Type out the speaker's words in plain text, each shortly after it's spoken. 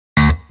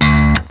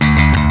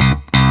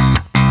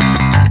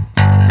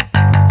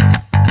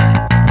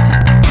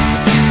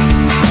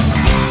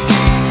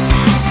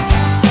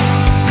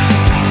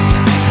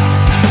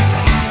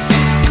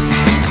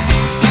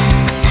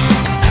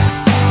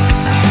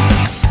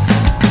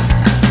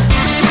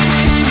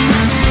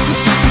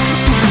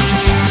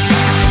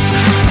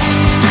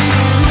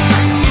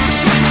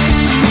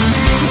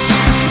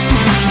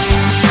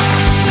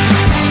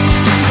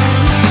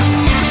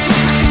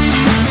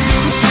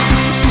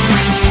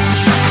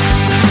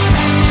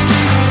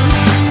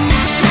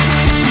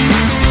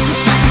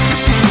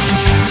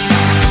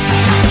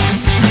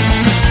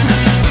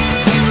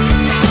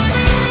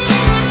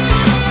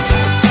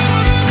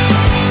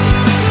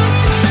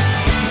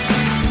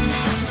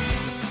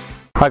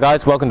Hi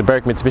guys, welcome to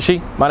Berwick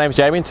Mitsubishi. My name is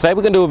Jamie and today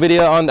we're going to do a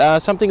video on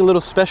something a little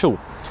special.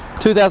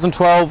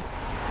 2012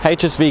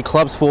 HSV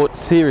Clubsport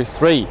Series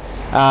 3.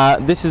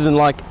 This isn't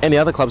like any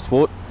other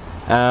Clubsport.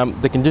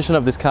 The condition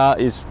of this car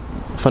is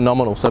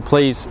phenomenal, so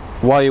please,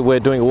 while we're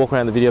doing a walk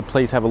around the video,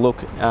 please have a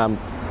look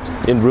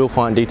in real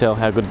fine detail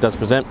how good it does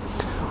present.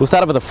 We'll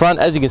start off at the front.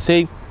 As you can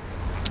see,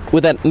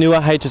 with that newer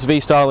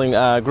HSV styling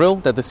grille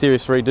that the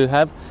Series 3 do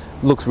have.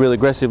 Looks really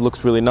aggressive,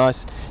 looks really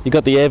nice. You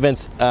got the air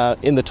vents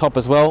in the top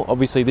as well.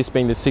 Obviously this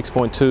being the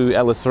 6.2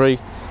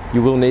 LS3,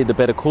 you will need the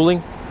better cooling.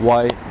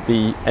 Why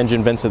the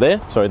engine vents are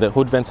there, sorry, the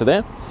hood vents are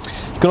there.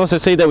 You can also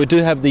see that we do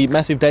have the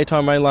massive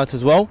daytime rain lights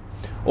as well.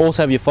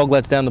 Also have your fog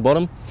lights down the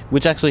bottom,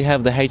 which actually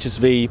have the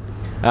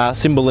HSV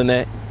symbol in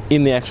there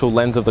in the actual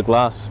lens of the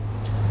glass.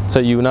 So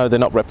you know they're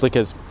not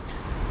replicas.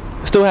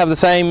 Still have the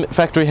same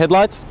factory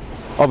headlights.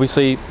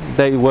 Obviously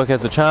they work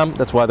as a charm,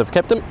 that's why they've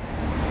kept them.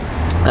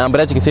 But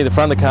as you can see, the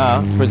front of the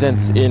car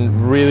presents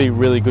in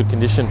really good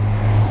condition.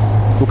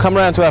 We'll come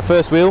around to our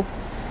first wheel.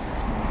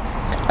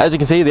 As you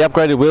can see, the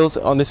upgraded wheels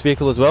on this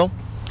vehicle as well.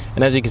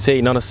 And as you can see,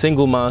 not a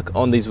single mark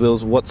on these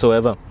wheels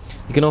whatsoever.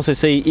 You can also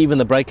see even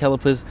the brake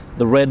calipers,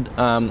 the red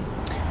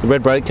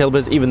brake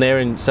calipers, even they're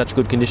in such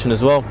good condition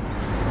as well.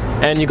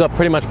 And you've got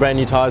pretty much brand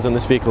new tyres on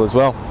this vehicle as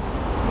well.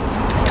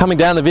 Coming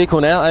down the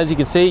vehicle now, as you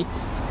can see,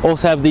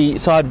 also have the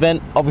side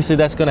vent. Obviously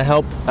that's going to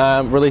help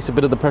release a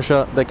bit of the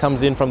pressure that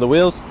comes in from the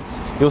wheels.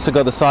 You also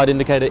got the side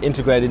indicator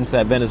integrated into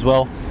that vent as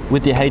well,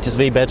 with the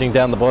HSV badging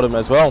down the bottom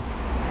as well.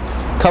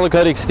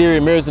 Color-coded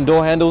exterior mirrors and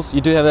door handles. You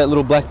do have that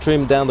little black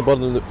trim down the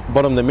bottom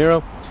of the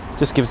mirror.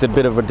 Just gives it a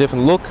bit of a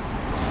different look.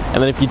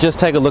 And then if you just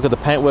take a look at the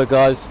paintwork,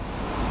 guys,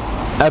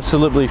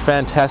 absolutely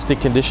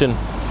fantastic condition.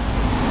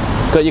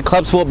 Got your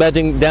Clubsport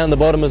badging down the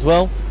bottom as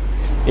well,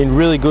 in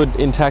really good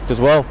intact as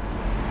well.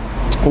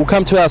 We'll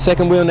come to our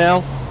second wheel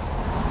now.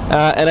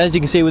 And as you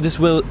can see with this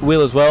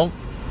wheel as well,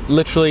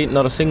 literally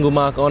not a single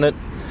mark on it.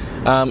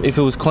 If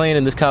it was clean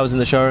and this car was in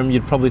the showroom,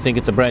 you'd probably think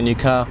it's a brand new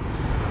car.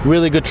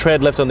 Really good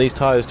tread left on these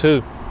tyres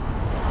too.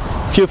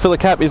 Fuel filler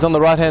cap is on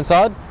the right hand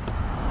side.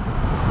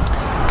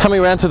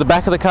 Coming around to the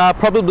back of the car,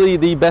 probably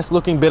the best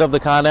looking bit of the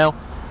car now.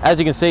 As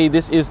you can see,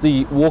 this is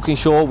the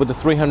Walkinshaw with the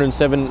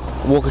 307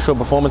 Walkinshaw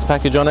performance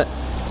package on it.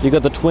 You've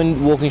got the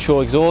twin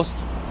Walkinshaw exhaust.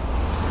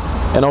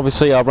 And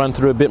obviously I'll run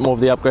through a bit more of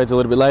the upgrades a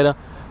little bit later.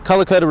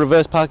 Color coded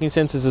reverse parking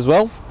sensors as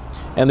well.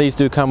 And these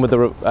do come with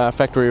the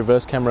factory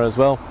reverse camera as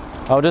well.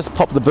 I'll just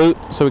pop the boot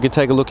so we can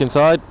take a look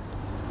inside.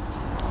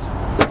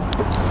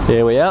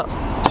 There we are.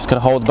 Just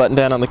gotta hold the button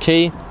down on the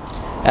key.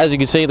 As you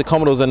can see, the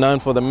Commodores are known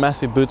for the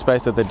massive boot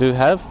space that they do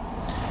have.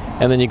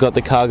 And then you've got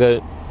the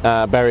cargo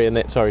barrier in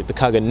there, sorry, the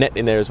cargo net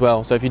in there as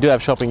well. So if you do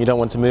have shopping, you don't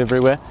want to move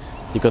everywhere,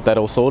 you've got that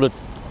all sorted.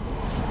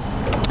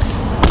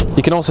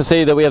 You can also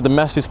see that we have the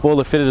massive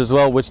spoiler fitted as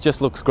well, which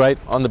just looks great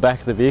on the back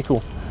of the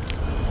vehicle.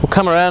 We'll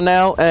come around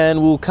now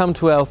and we'll come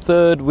to our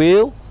third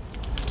wheel,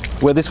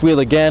 where this wheel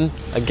again,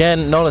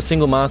 not a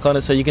single mark on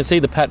it, so you can see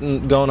the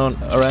pattern going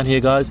on around here,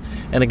 guys.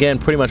 And again,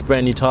 pretty much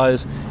brand new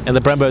tyres, and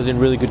the Brembo's in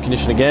really good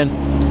condition again.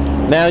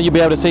 Now you'll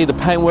be able to see the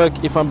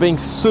paintwork. If I'm being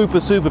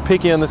super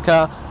picky on this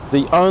car,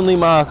 the only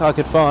mark I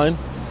could find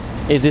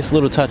is this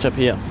little touch up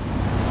here.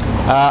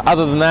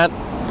 Other than that,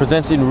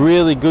 presents in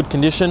really good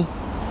condition.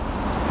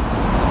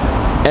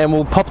 And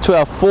we'll pop to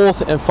our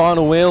fourth and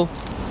final wheel,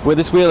 where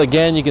this wheel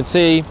again, you can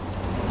see,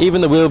 even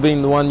the wheel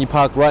being the one you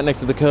park right next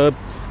to the curb,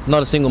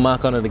 not a single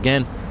mark on it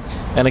again.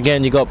 And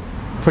again, you got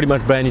pretty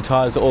much brand new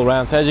tyres all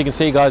around. So as you can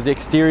see, guys, the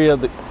exterior,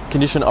 the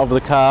condition of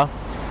the car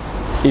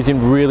is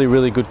in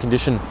really good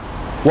condition.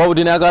 What we'll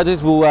do now, guys,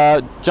 is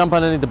we'll jump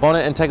underneath the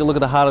bonnet and take a look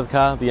at the heart of the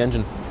car, the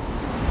engine.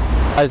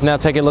 Guys, now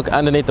taking a look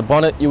underneath the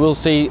bonnet, you will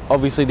see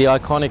obviously the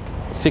iconic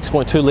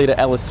 6.2 litre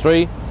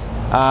LS3.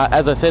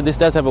 As I said, this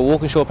does have a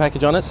Walkinshaw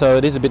package on it, so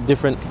it is a bit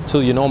different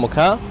to your normal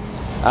car.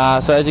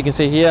 So as you can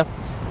see here,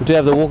 we do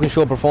have the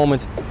Walkinshaw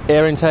Performance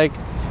air intake.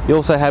 You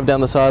also have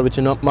down the side, which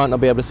you might not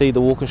be able to see,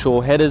 the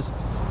Walkinshaw headers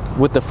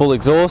with the full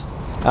exhaust,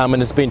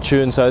 and it's been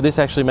tuned, so this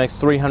actually makes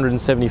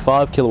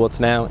 375 kilowatts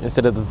now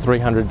instead of the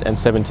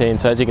 317.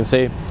 So as you can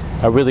see,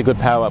 a really good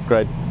power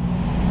upgrade.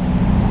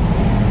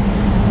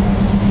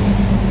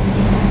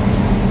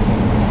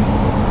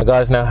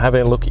 Guys, now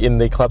having a look in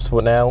the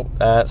Clubsport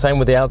now, same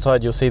with the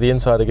outside, you'll see the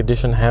inside, the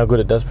condition, how good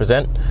it does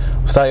present.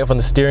 We'll start off on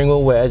the steering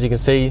wheel, where as you can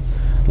see,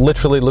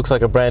 literally looks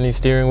like a brand new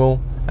steering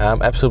wheel.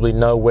 Absolutely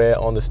no wear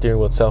on the steering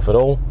wheel itself at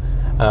all.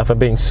 If I'm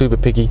being super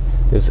picky,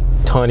 there's a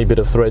tiny bit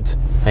of threads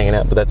hanging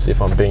out, but that's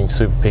if I'm being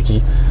super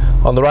picky.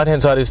 On the right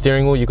hand side of the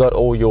steering wheel, you got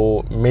all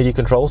your media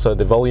controls, so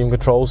the volume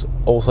controls,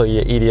 also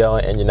your EDI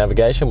and your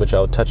navigation, which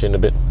I'll touch in a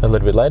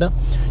little bit later.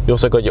 You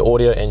also got your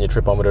audio and your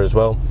tripometer as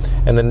well,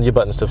 and then your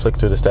buttons to flick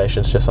through the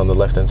stations just on the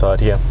left hand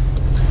side here.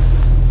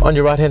 On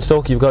your right hand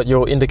stalk, you've got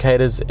your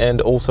indicators and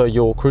also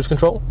your cruise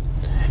control.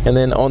 And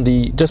then on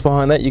the just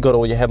behind that, you got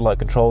all your headlight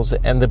controls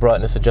and the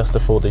brightness adjuster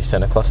for the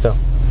center cluster.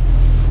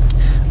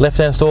 Left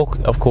hand stalk,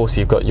 of course,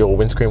 you've got your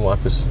windscreen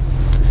wipers.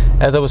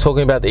 As I was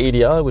talking about the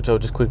EDI, which I'll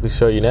just quickly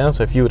show you now,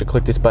 so if you were to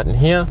click this button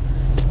here,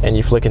 and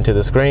you flick into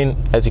the screen.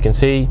 As you can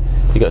see,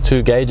 you got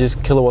 2 gauges,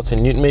 kilowatts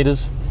and newton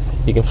meters.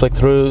 You can flick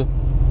through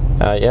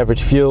your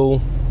average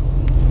fuel,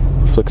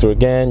 flick through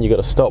again, you got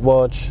a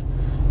stopwatch.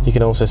 You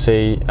can also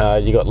see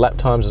you got lap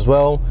times as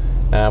well,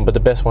 but the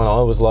best one I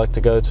always like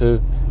to go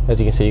to, as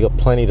you can see, you got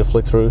plenty to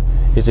flick through,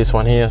 is this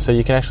one here. So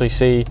you can actually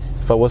see,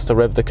 if I was to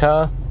rev the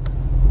car,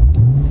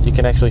 you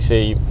can actually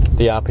see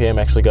the RPM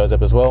actually goes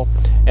up as well,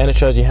 and it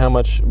shows you how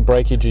much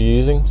brakeage you're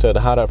using. So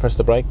the harder I press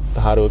the brake,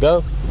 the harder it will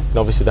go, and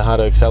obviously the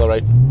harder I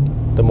accelerate,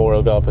 the more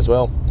it'll go up as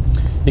well.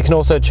 You can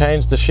also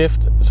change the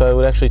shift, so it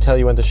would actually tell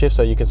you when to shift.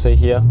 So you can see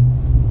here,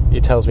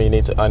 it tells me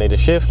I need to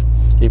shift.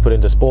 You put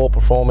into sport,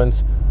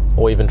 performance,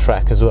 or even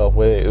track as well,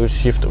 where it will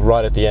shift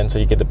right at the end so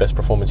you get the best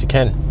performance you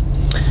can.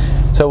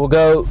 So we'll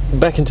go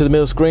back into the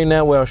middle screen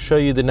now, where I'll show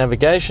you the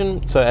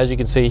navigation. So as you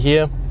can see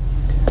here,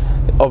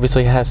 it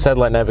obviously has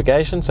satellite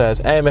navigation, so it has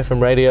AM,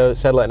 FM radio,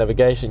 satellite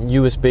navigation,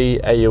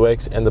 USB,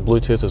 AUX, and the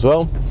Bluetooth as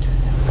well.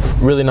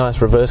 Really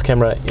nice reverse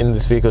camera in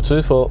this vehicle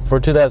too. For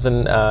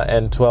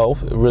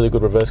 2012, really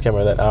good reverse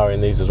camera that are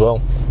in these as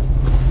well.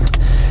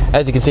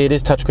 As you can see, it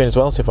is touchscreen as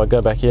well, so if I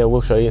go back here, I will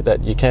show you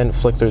that you can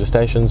flick through the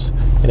stations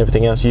and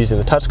everything else using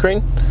the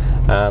touchscreen.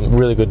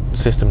 Really good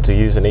system to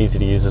use and easy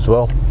to use as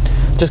well.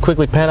 Just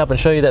quickly pan up and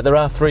show you that there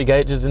are 3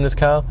 gauges in this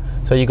car.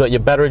 So you got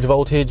your battery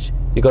voltage,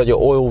 you got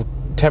your oil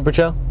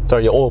temperature,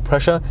 your oil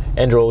pressure,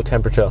 and your oil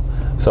temperature.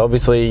 So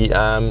obviously,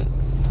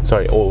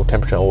 oil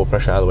temperature, oil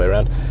pressure, other way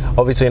around.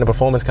 Obviously in a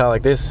performance car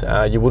like this,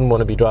 you wouldn't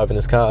want to be driving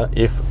this car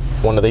if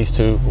one of these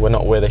 2 were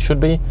not where they should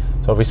be.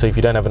 So obviously if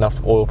you don't have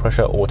enough oil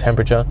pressure or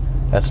temperature,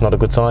 that's not a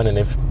good sign, and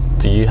if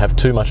you have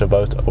too much of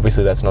both,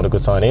 obviously that's not a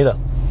good sign either.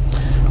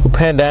 We'll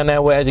pan down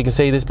now, where as you can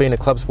see, this being a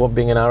Clubsport,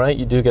 being an R8,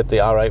 you do get the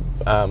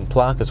R8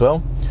 plaque as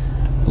well.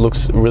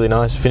 Looks really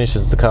nice,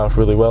 finishes the car off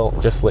really well.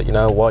 Just to let you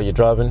know, while you're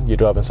driving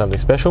something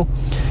special.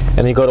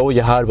 And you got all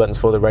your hard buttons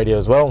for the radio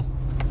as well.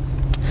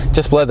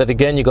 Just below that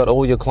again, you got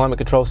all your climate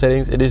control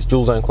settings. It is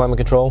dual zone climate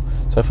control,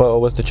 so if I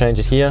was to change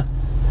it here,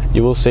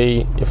 you will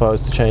see, if I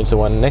was to change the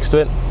one next to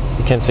it,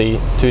 you can see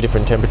 2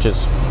 different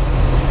temperatures.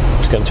 I'm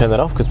just going to turn that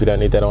off because we don't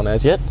need that on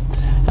as yet.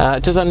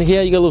 Just under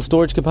here, you got a little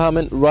storage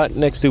compartment right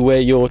next to where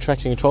your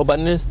traction control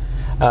button is.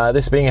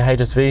 This being a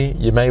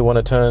HSV, you may want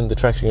to turn the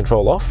traction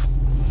control off.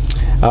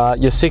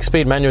 Your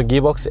 6-speed manual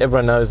gearbox,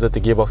 everyone knows that the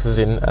gearboxes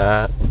in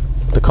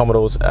the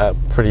Commodores are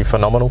pretty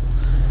phenomenal.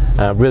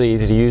 Really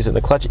easy to use, and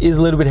the clutch is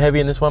a little bit heavy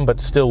in this one, but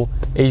still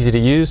easy to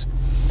use.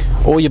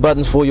 All your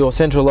buttons for your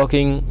central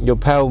locking, your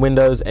power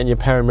windows, and your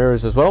power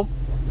mirrors as well,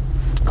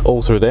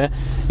 all through there.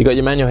 You got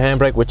your manual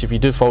handbrake, which if you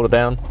do fold it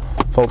down,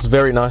 folds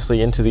very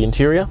nicely into the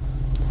interior,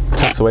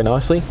 tucks away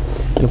nicely.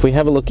 And if we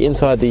have a look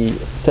inside the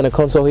center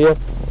console here,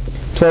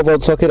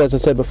 12-volt socket as I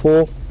said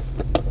before,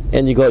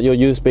 and you got your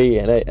USB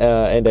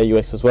and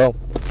AUX as well.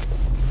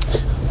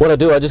 What I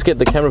do, I just get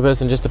the camera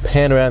person just to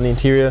pan around the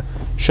interior,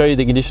 show you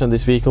the condition of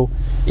this vehicle,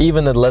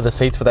 even the leather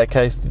seats for that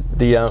case.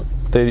 The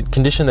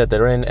condition that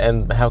they're in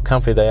and how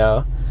comfy they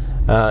are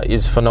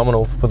is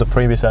phenomenal for the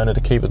previous owner to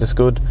keep it this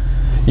good.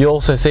 You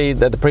also see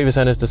that the previous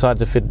owners decided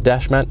to fit a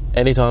dash mat.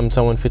 Anytime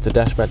someone fits a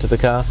dash mat to the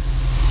car,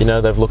 you know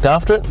they've looked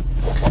after it.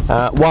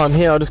 While I'm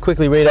here, I'll just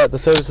quickly read out the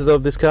services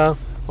of this car.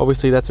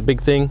 Obviously that's a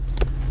big thing,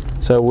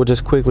 so we'll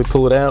just quickly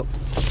pull it out.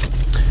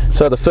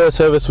 So the first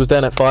service was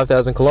done at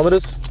 5,000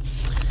 kilometers.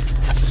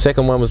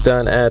 Second one was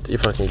done at,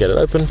 if I can get it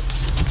open,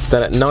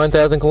 done at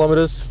 9,000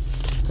 kilometers,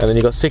 and then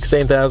you got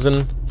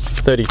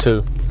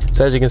 16,032.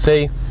 So as you can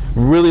see,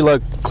 really low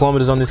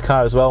kilometers on this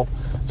car as well.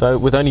 So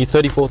with only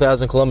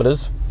 34,000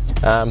 kilometers,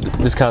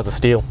 this car's a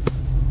steal.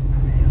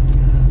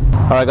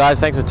 Alright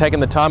guys, thanks for taking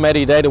the time out of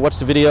your day to watch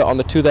the video on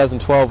the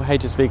 2012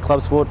 HSV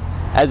Clubsport.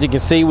 As you can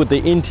see, with the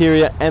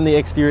interior and the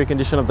exterior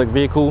condition of the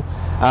vehicle,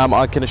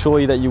 I can assure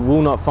you that you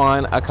will not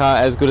find a car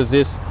as good as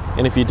this,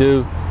 and if you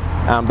do,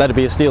 that'd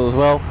be a steal as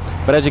well.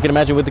 But as you can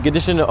imagine, with the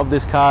condition of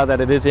this car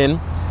that it is in,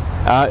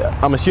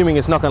 I'm assuming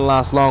it's not going to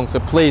last long, so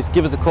please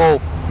give us a call,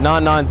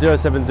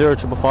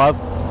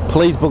 99070555.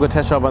 Please book a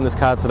test drive on this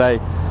car today.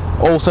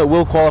 Also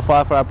will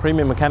qualify for our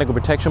premium mechanical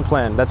protection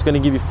plan. That's going to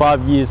give you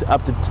 5 years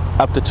up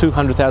to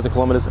 200,000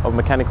 kilometers of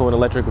mechanical and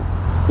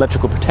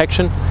electrical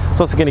protection. It's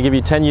also going to give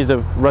you 10 years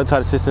of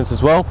roadside assistance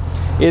as well.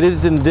 It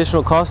is an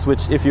additional cost,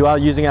 which if you are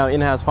using our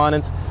in-house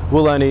finance,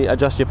 we'll only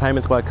adjust your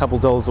payments by a couple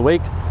dollars a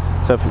week.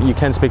 So if you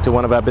can speak to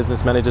one of our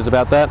business managers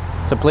about that.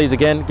 So please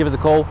again, give us a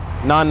call,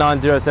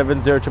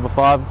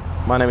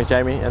 99070555. My name is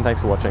Jamie, and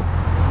thanks for watching.